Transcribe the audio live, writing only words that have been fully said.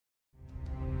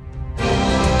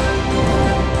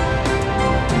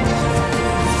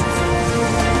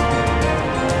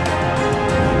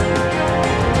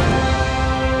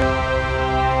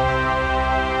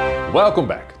Welcome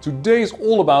back. Today is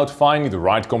all about finding the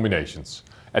right combinations.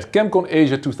 At ChemCon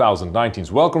Asia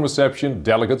 2019's welcome reception,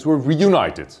 delegates were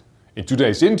reunited. In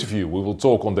today's interview, we will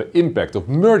talk on the impact of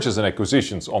mergers and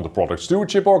acquisitions on the Product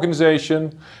Stewardship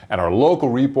organization, and our local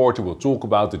reporter will talk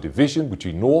about the division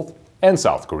between North and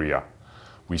South Korea.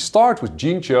 We start with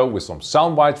Jean Cho with some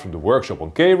soundbites from the workshop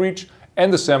on K-REACH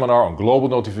and the seminar on global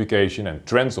notification and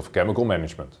trends of chemical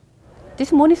management.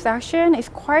 This morning session is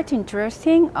quite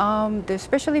interesting,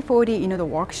 especially for the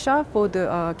workshop for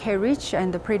the K-REACH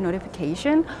and the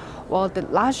pre-notification. Well, the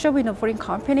larger foreign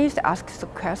companies ask some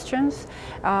questions.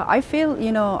 I feel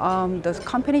the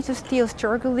companies are still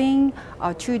struggling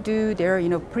to do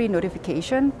their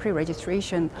pre-notification,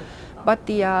 pre-registration. But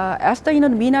as the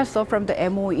Mina saw from the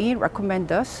MOE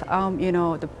recommend us,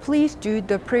 please do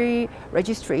the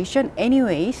pre-registration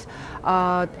anyways.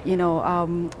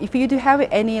 If you do have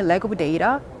any legal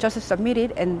data, just submit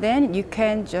it, and then you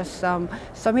can just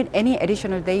submit any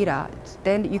additional data.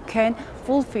 Then you can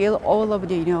fulfill all of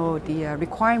the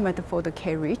requirement for the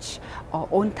K-REACH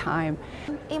on time.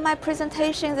 In my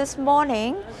presentation this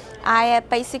morning, I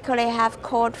basically have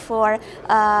called for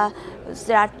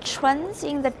there are trends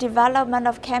in the development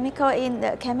of chemical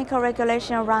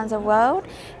regulation around the world,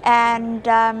 and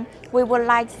we would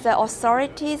like the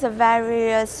authorities, the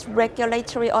various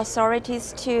regulatory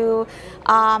authorities, to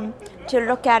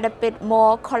look at a bit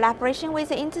more collaboration with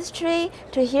the industry,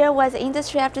 to hear what the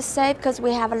industry have to say, because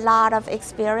we have a lot of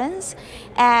experience,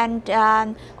 and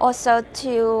also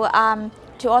to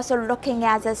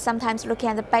sometimes looking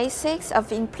at the basics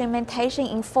of implementation,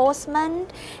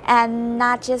 enforcement, and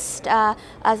not just a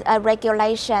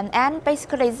regulation. And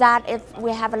basically that, if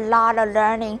we have a lot of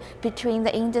learning between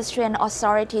the industry and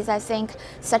authorities, I think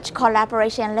such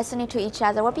collaboration and listening to each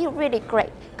other will be really great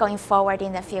going forward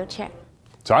in the future.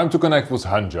 Time to connect with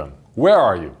Hanjun. Where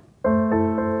are you?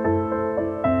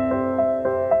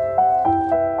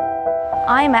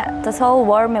 I'm at the Seoul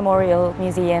War Memorial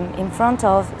Museum in front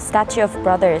of Statue of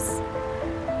Brothers.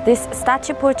 This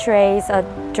statue portrays a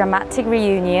dramatic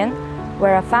reunion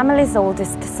where a family's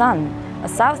oldest son, a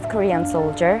South Korean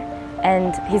soldier,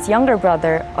 and his younger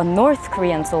brother, a North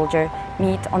Korean soldier,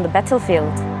 meet on the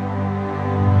battlefield.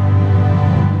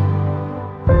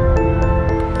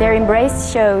 Their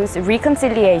embrace shows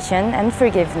reconciliation and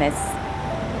forgiveness.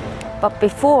 But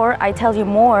before I tell you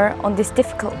more on this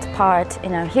difficult part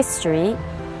in our history,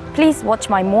 please watch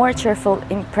my more cheerful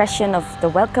impression of the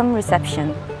welcome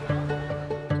reception.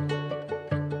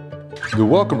 The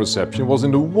welcome reception was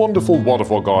in the wonderful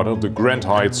waterfall garden of the Grand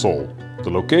Hyatt Seoul. The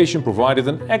location provided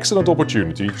an excellent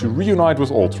opportunity to reunite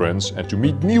with old friends and to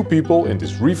meet new people in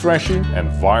this refreshing and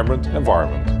vibrant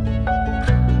environment.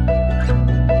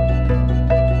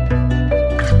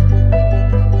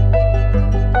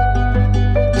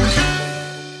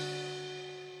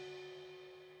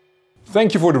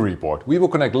 Thank you for the report. We will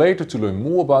connect later to learn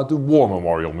more about the War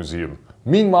Memorial Museum.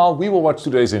 Meanwhile, we will watch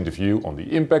today's interview on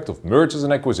the impact of mergers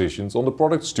and acquisitions on the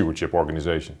Product Stewardship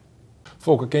organization.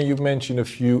 Volker, can you mention a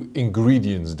few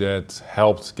ingredients that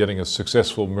helped getting a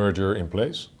successful merger in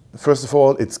place? First of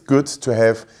all, it's good to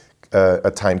have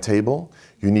a timetable.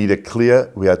 You need a clear,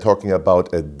 we are talking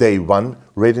about a day one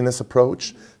readiness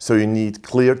approach. So you need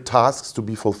clear tasks to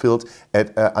be fulfilled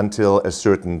until a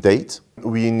certain date.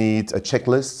 We need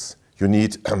checklists. You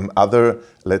need other,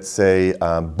 let's say,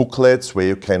 booklets where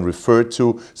you can refer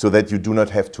to so that you do not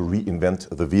have to reinvent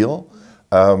the wheel.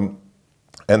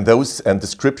 And those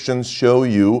descriptions show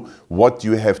you what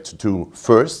you have to do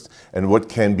first and what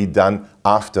can be done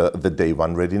after the day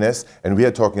one readiness. And we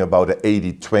are talking about an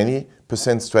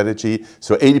 80-20% strategy.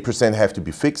 So 80% have to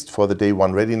be fixed for the day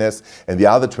one readiness, and the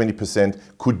other 20%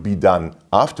 could be done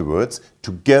afterwards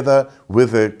together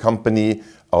with a company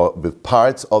or with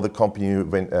parts of the company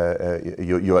when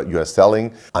you are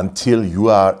selling, until you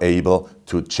are able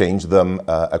to change them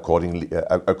accordingly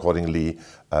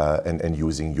and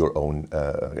using your own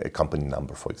company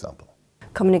number, for example.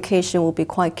 Communication will be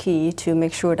quite key to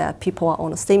make sure that people are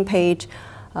on the same page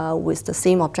with the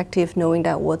same objective, knowing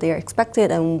that what they are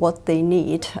expected and what they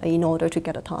need in order to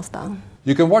get a task done.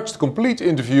 You can watch the complete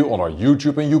interview on our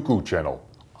YouTube and Youku channel.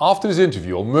 After this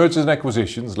interview on mergers and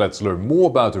acquisitions, let's learn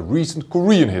more about the recent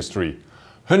Korean history.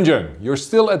 Hanjun, you're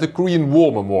still at the Korean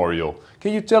War Memorial.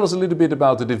 Can you tell us a little bit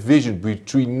about the division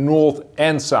between North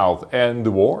and South and the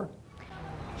war?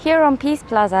 Here on Peace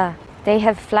Plaza, they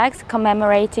have flags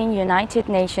commemorating United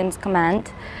Nations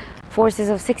Command, forces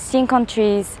of 16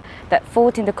 countries that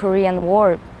fought in the Korean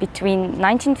War between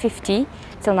 1950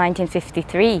 till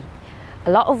 1953. A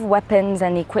lot of weapons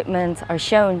and equipment are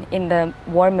shown in the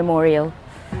War Memorial.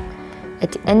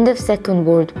 At the end of Second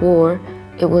World War,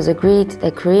 it was agreed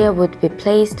that Korea would be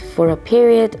placed for a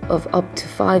period of up to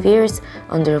 5 years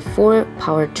under a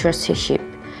four-power trusteeship: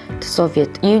 the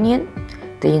Soviet Union,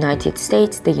 the United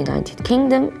States, the United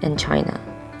Kingdom, and China.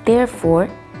 Therefore,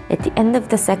 at the end of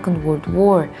the Second World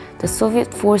War, the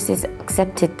Soviet forces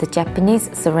accepted the Japanese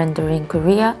surrendering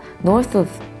Korea north of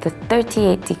the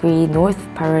 38-degree North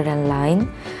Parallel Line,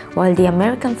 while the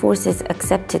American forces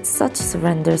accepted such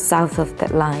surrender south of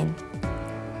that line.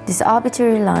 This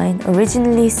arbitrary line,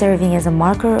 originally serving as a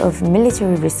marker of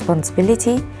military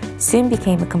responsibility, soon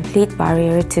became a complete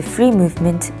barrier to free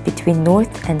movement between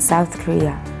North and South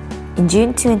Korea. In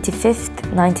June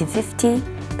 25, 1950,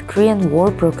 the Korean War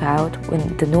broke out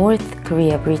when the North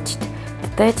Korea breached the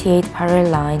 38th parallel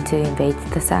line to invade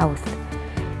the South,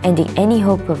 ending any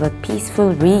hope of a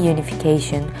peaceful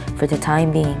reunification for the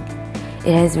time being.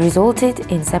 It has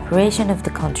resulted in separation of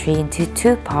the country into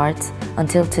two parts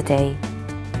until today.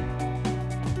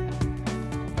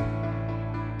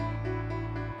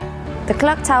 The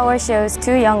clock tower shows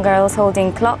two young girls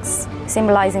holding clocks,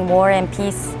 symbolizing war and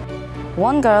peace.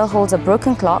 One girl holds a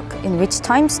broken clock in which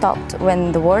time stopped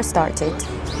when the war started.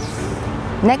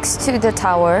 Next to the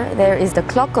tower, there is the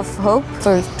clock of hope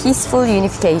for peaceful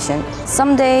unification.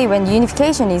 Someday, when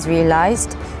unification is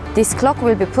realized, this clock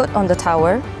will be put on the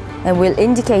tower and will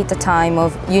indicate the time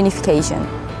of unification.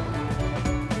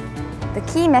 The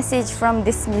key message from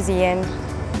this museum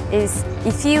is,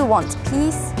 if you want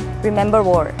peace, remember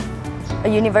war. A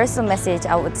universal message,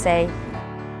 I would say.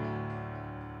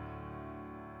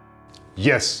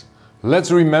 Yes, let's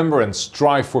remember and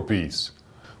strive for peace.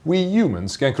 We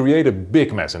humans can create a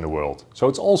big mess in the world, so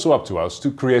it's also up to us to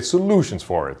create solutions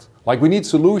for it. Like we need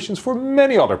solutions for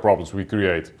many other problems we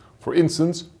create. For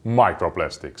instance,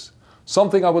 microplastics.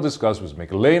 Something I will discuss with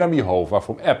Miglena Mihova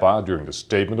from EPA during the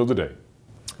statement of the day.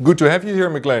 Good to have you here,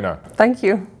 Miglena. Thank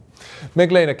you.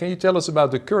 Miglena, can you tell us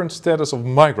about the current status of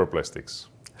microplastics?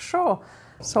 Sure.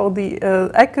 So the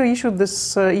ECHA issued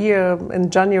this year in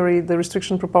January the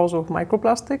restriction proposal of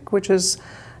microplastic, which is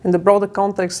in the broader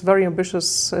context very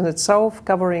ambitious in itself,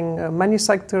 covering many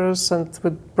sectors and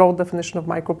with broad definition of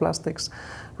microplastics.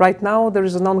 Right now there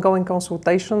is an ongoing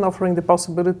consultation offering the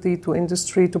possibility to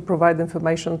industry to provide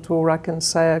information to RAC and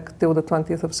SAEC till the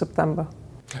 20th of September.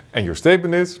 And your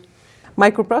statement is?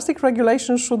 Microplastic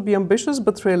regulations should be ambitious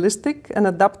but realistic and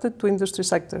adapted to industry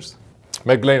sectors.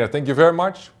 Miglena, thank you very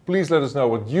much. Please let us know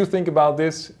what you think about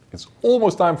this. It's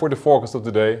almost time for the forecast of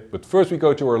the day, but first we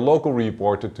go to our local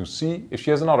reporter to see if she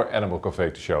has another animal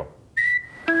cafe to show.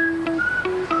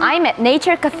 I'm at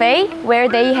Nature Cafe, where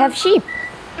they have sheep.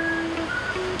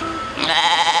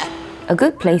 A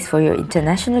good place for your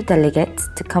international delegates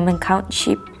to come and count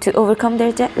sheep to overcome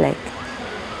their jet lag.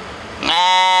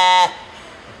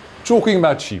 Talking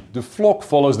about sheep, the flock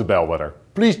follows the bellwether.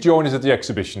 Please join us at the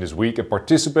exhibition this week and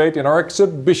participate in our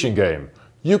exhibition game.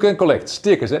 You can collect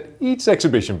stickers at each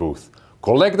exhibition booth.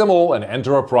 Collect them all and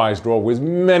enter our prize draw with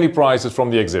many prizes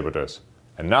from the exhibitors.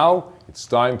 And now it's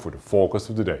time for the forecast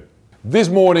of the day. This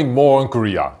morning more on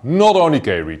Korea, not only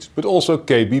K-REACH but also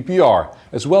KBPR,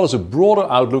 as well as a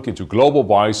broader outlook into global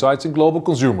biocides and global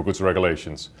consumer goods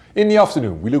regulations. In the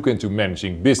afternoon we look into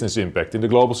managing business impact in the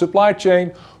global supply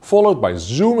chain, followed by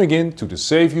zooming in to the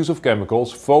safe use of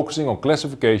chemicals, focusing on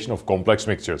classification of complex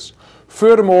mixtures.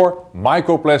 Furthermore,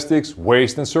 microplastics,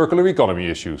 waste and circular economy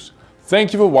issues.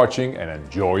 Thank you for watching and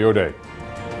enjoy your day.